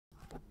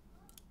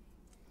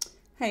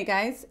Hey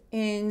guys,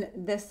 in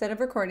this set of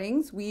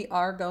recordings, we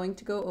are going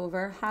to go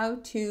over how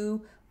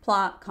to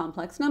plot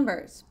complex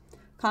numbers.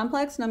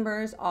 Complex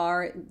numbers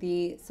are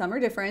the sum or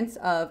difference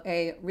of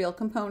a real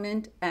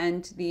component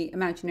and the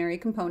imaginary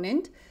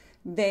component.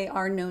 They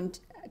are known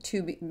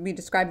to be, we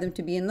describe them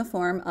to be in the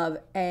form of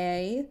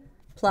A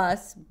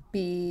plus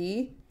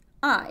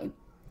BI,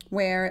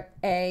 where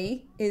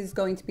A is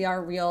going to be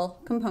our real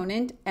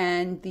component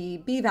and the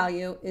B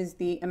value is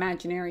the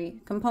imaginary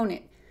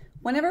component.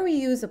 Whenever we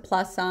use a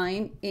plus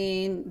sign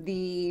in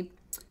the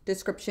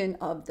description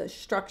of the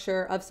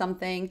structure of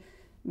something,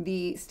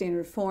 the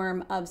standard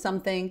form of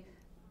something,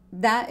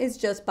 that is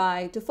just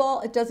by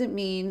default. It doesn't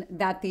mean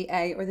that the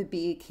A or the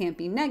B can't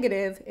be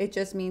negative. It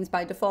just means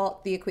by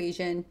default the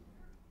equation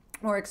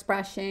or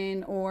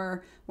expression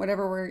or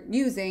whatever we're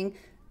using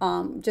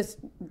just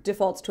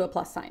defaults to a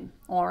plus sign.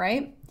 All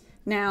right.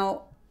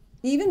 Now,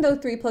 even though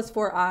 3 plus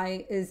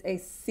 4i is a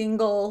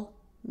single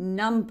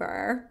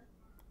number,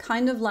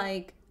 kind of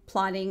like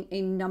plotting a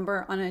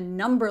number on a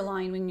number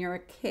line when you're a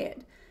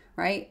kid,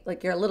 right?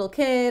 Like you're a little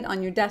kid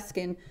on your desk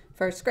in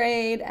first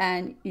grade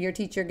and your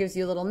teacher gives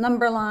you a little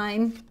number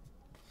line.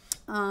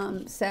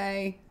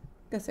 Say,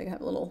 I guess I have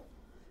a little,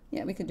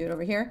 yeah, we could do it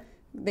over here.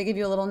 They give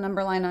you a little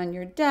number line on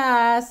your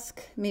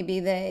desk.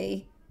 Maybe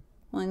they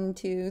 1,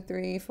 2,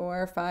 3,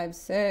 4, 5,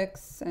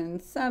 6,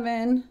 and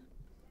 7.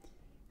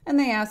 And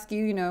they ask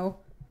you,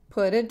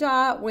 put a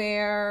dot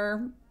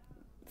where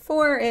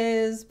 4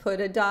 is, put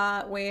a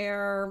dot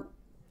where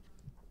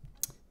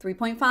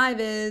 3.5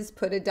 is,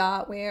 put a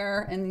dot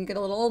where, and you get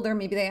a little older,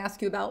 maybe they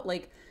ask you about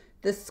like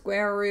the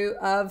square root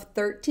of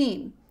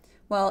 13.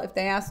 Well, if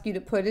they ask you to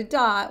put a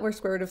dot where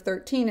square root of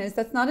 13 is,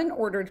 that's not an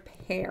ordered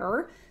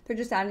pair. They're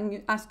just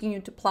asking you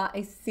to plot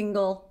a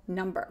single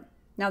number.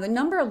 Now, the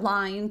number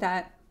line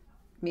that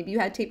maybe you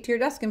had taped to your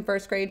desk in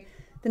first grade,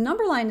 the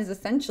number line is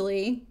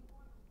essentially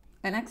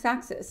an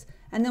x-axis.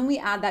 And then we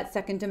add that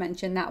second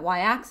dimension, that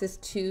y-axis,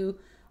 to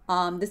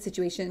the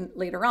situation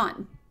later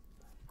on.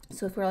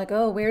 So if we're like,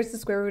 oh, where's the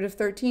square root of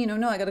 13? Oh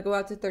no, I got to go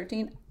out to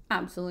 13.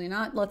 Absolutely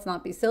not. Let's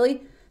not be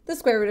silly. The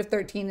square root of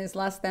 13 is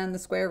less than the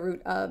square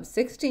root of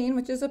 16,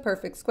 which is a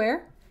perfect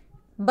square,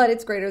 but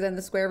it's greater than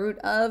the square root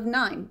of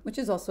 9, which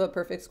is also a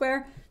perfect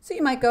square. So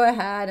you might go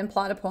ahead and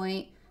plot a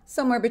point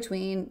somewhere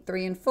between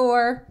 3 and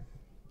 4,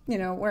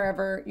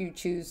 wherever you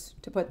choose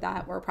to put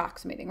that, we're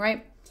approximating,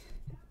 right?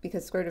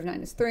 Because square root of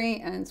 9 is 3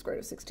 and square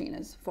root of 16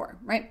 is 4,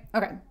 right?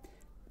 Okay.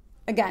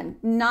 Again,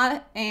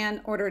 not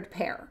an ordered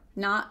pair,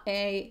 not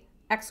a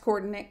x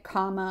coordinate,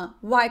 comma,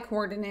 y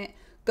coordinate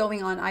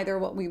going on either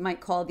what we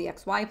might call the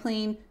xy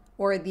plane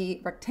or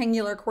the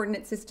rectangular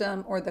coordinate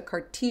system or the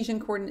Cartesian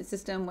coordinate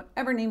system,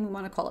 whatever name we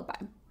want to call it by.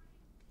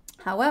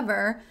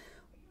 However,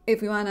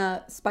 if we want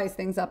to spice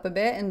things up a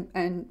bit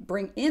and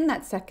bring in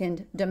that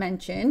second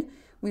dimension,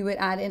 we would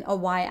add in a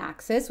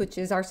y-axis, which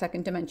is our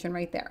second dimension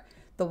right there.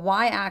 The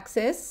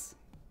y-axis,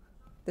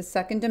 the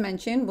second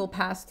dimension, will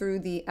pass through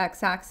the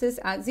x-axis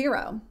at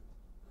 0.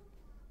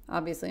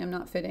 Obviously, I'm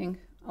not fitting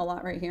a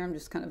lot right here. I'm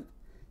just kind of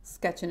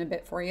sketching a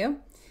bit for you.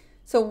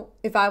 So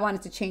if I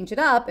wanted to change it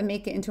up and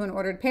make it into an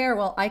ordered pair,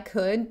 well, I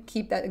could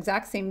keep that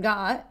exact same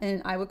dot,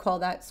 and I would call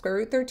that square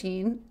root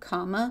 13,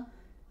 comma,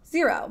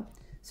 0.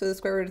 So the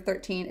square root of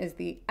 13 is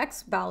the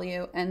x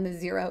value, and the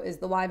 0 is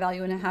the y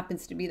value, and it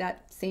happens to be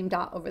that same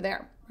dot over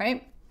there,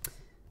 right?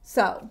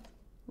 So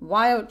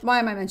why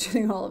am I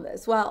mentioning all of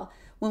this? Well,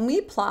 when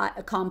we plot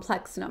a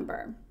complex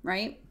number,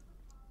 right,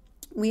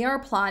 we are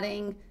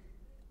plotting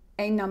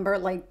a number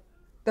like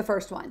the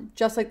first one,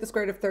 just like the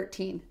square root of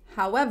 13.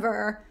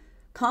 However,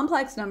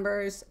 complex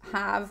numbers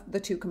have the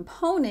two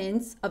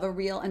components of a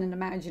real and an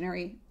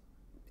imaginary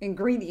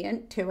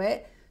ingredient to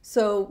it.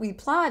 So we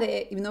plot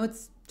it, even though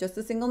it's just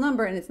a single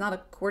number and it's not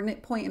a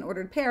coordinate point in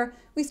ordered pair,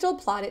 we still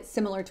plot it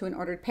similar to an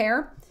ordered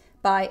pair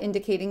by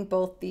indicating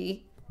both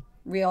the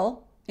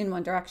real in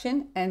one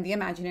direction and the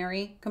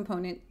imaginary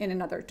component in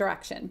another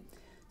direction.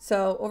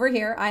 So over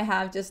here, I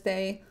have just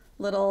a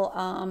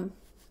little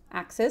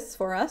axis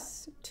for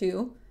us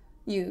to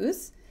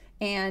use.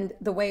 And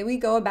the way we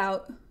go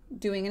about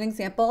doing an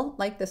example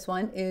like this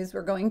one is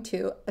we're going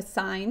to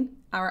assign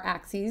our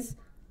axes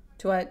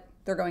to what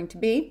they're going to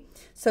be.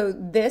 So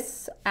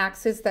this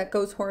axis that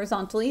goes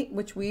horizontally,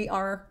 which we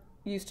are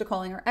used to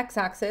calling our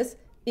x-axis,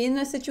 in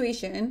a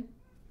situation,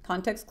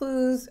 context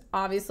clues,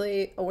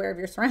 obviously aware of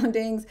your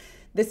surroundings,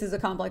 this is a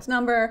complex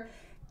number.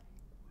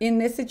 In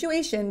this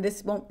situation,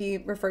 this won't be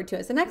referred to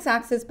as an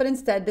x-axis, but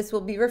instead this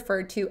will be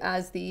referred to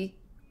as the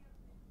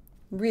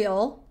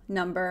real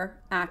number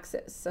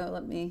axis. So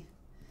let me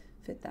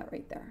fit that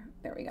right there.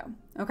 There we go.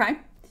 Okay.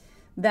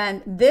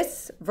 Then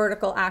this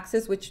vertical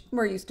axis, which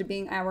we're used to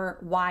being our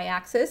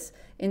y-axis,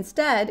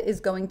 instead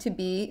is going to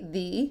be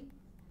the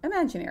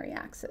imaginary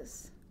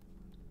axis.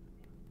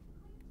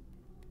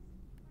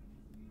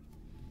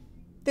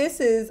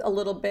 This is a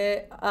little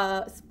bit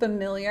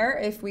familiar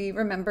if we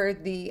remember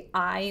the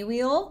I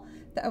wheel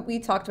that we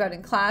talked about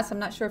in class. I'm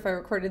not sure if I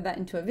recorded that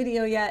into a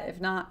video yet.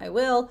 If not, I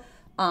will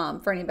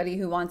for anybody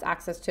who wants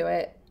access to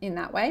it in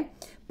that way.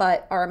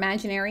 But our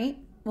imaginary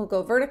will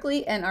go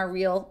vertically and our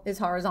real is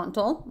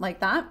horizontal like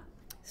that.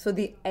 So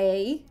the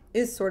A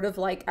is sort of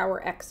like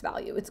our X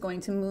value. It's going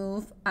to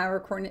move our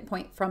coordinate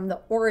point from the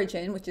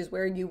origin, which is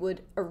where you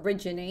would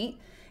originate.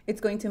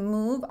 It's going to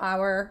move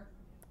our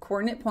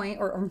coordinate point,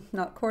 or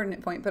not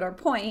coordinate point, but our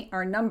point,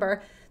 our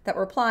number that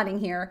we're plotting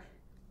here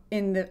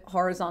in the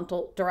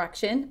horizontal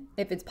direction.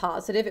 If it's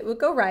positive, it would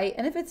go right.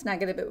 And if it's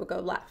negative, it would go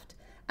left.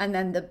 And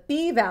then the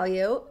B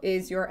value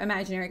is your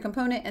imaginary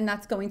component, and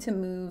that's going to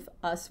move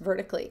us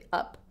vertically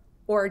up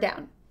or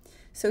down.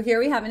 So here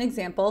we have an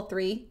example,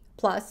 3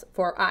 plus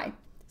 4i.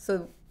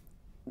 So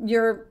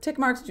your tick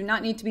marks do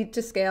not need to be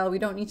to scale. We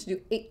don't need to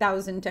do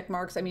 8,000 tick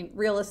marks. I mean,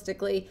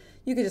 realistically,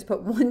 you could just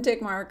put one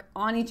tick mark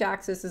on each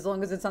axis as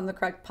long as it's on the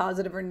correct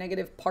positive or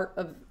negative part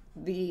of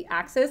the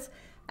axis,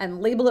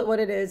 and label it what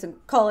it is and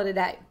call it a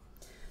day.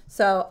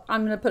 So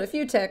I'm going to put a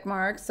few tick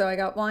marks. So I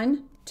got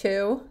 1,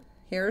 2,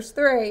 here's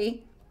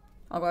 3.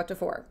 I'll go up to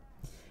 4.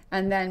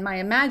 And then my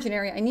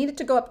imaginary, I need it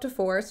to go up to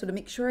 4. So to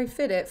make sure I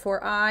fit it,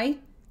 4i,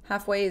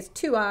 halfway is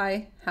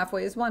 2i,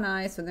 halfway is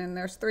 1i. So then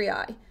there's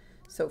 3i.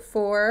 So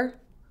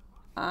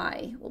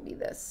 4i will be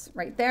this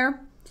right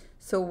there.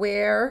 So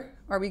where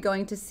are we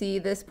going to see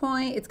this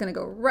point? It's going to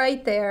go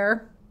right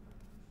there.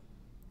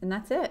 And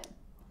that's it.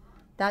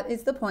 That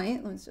is the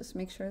point. Let's just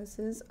make sure this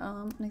is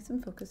nice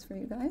and focused for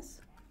you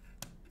guys.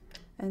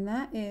 And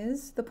that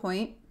is the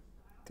point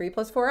 3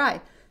 plus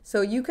 4i.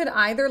 So you could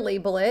either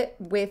label it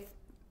with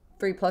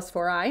 3 plus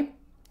 4i,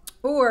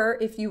 or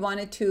if you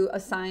wanted to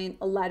assign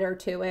a letter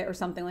to it or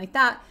something like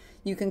that,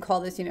 you can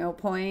call this, you know,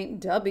 point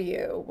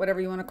W,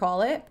 whatever you want to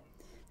call it.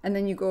 And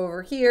then you go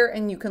over here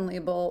and you can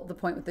label the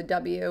point with the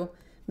W.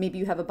 Maybe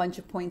you have a bunch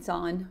of points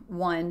on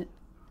one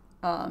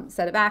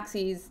set of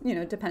axes, you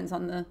know, depends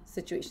on the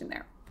situation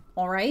there.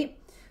 All right.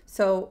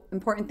 So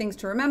important things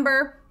to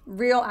remember: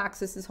 real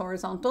axis is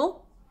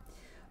horizontal.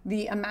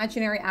 The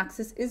imaginary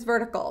axis is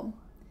vertical.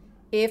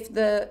 If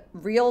the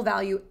real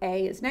value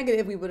A is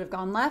negative, we would have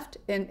gone left.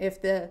 And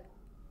if the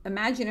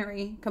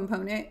imaginary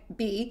component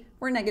B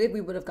were negative,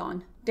 we would have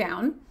gone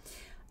down.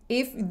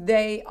 If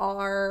they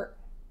are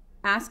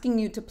asking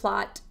you to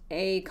plot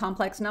a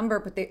complex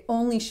number, but they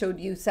only showed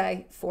you,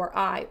 say,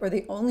 4i, or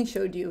they only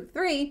showed you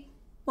 3,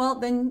 well,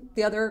 then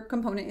the other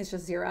component is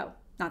just 0,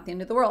 not the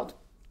end of the world.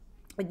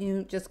 And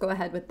you just go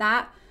ahead with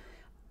that.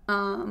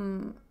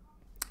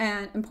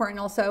 And important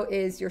also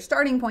is your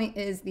starting point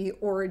is the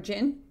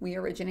origin. We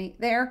originate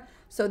there.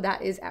 So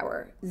that is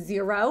our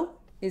 0,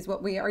 is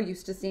what we are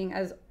used to seeing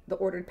as the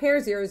ordered pair,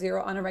 0,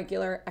 0 on a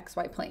regular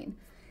XY plane.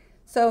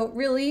 So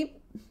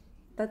really,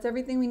 that's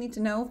everything we need to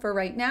know for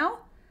right now.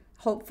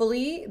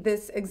 Hopefully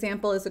this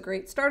example is a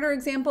great starter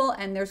example,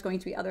 and there's going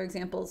to be other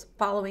examples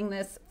following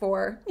this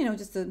for, you know,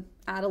 just to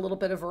add a little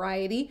bit of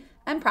variety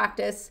and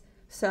practice.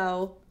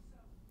 So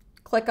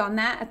click on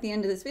that at the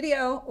end of this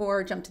video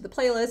or jump to the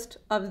playlist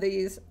of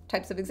these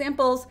types of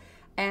examples.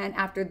 And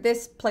after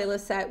this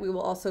playlist set, we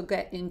will also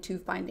get into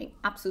finding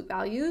absolute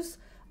values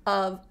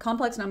of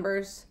complex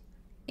numbers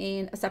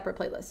in a separate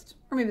playlist,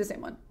 or maybe the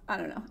same one. I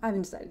don't know. I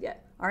haven't decided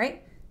yet. All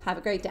right. Have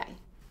a great day.